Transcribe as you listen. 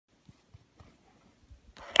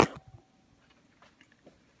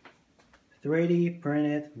3D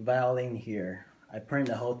printed violin here. I print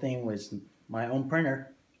the whole thing with my own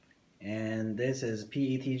printer, and this is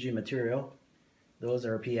PETG material. Those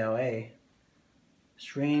are PLA.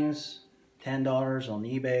 Strings, $10 on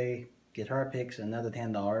eBay. Guitar picks, another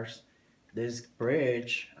 $10. This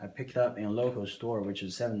bridge I picked up in a local store, which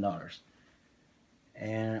is $7.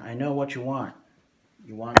 And I know what you want.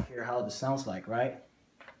 You want to hear how this sounds like, right?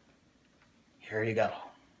 Here you go.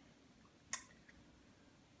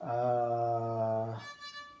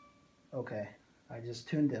 Okay, I just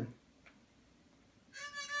tuned them.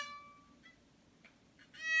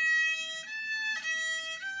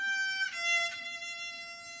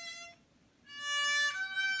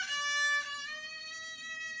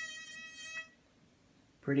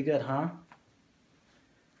 Pretty good, huh?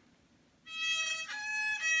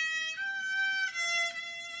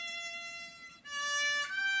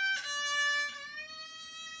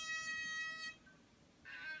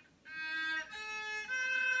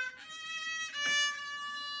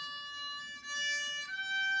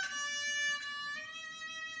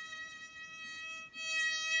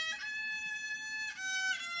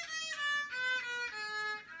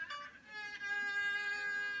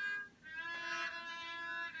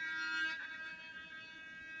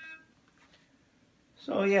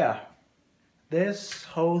 So yeah, this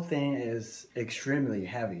whole thing is extremely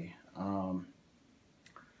heavy.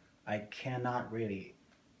 I cannot really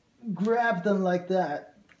grab them like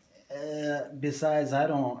that. Besides, I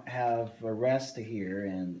don't have a rest here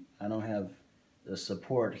and I don't have the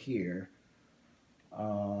support here.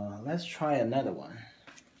 Let's try another one.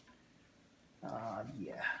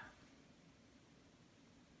 Yeah.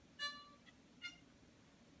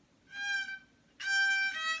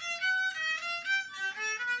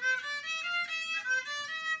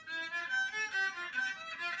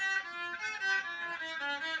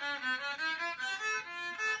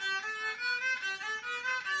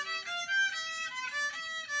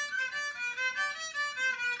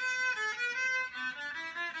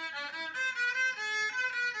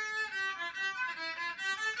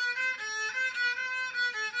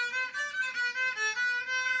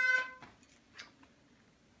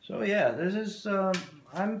 So yeah, this is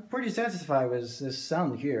I'm pretty satisfied with this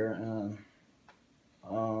sound here.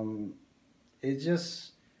 It's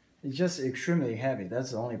just extremely heavy.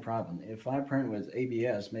 That's the only problem. If I print with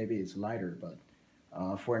ABS, maybe it's lighter, but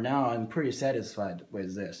for now I'm pretty satisfied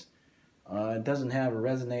with this. It doesn't have a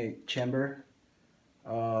resonate chamber.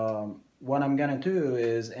 What I'm gonna do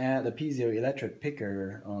is add a piezoelectric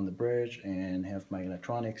picker on the bridge and have my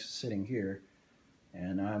electronics sitting here,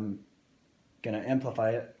 and I'm gonna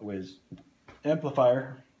amplify it with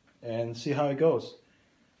amplifier and see how it goes.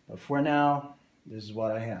 But for now, this is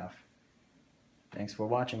what I have. Thanks for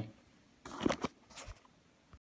watching.